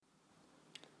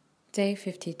Day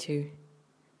 52,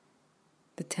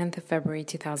 the 10th of February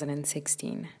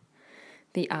 2016.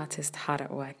 The artist hard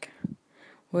at work.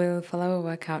 We'll follow a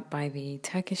workout by the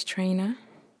Turkish trainer,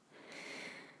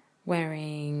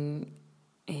 wearing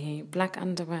a black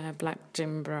underwear, black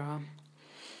gym bra,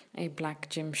 a black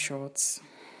gym shorts,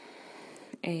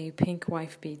 a pink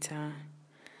wife beater,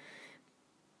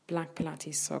 black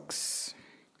Pilates socks,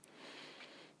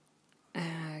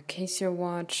 a Casio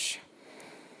watch,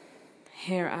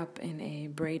 hair up in a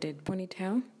braided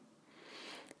ponytail.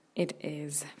 It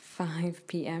is 5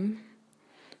 p.m.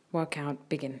 Workout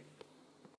begin.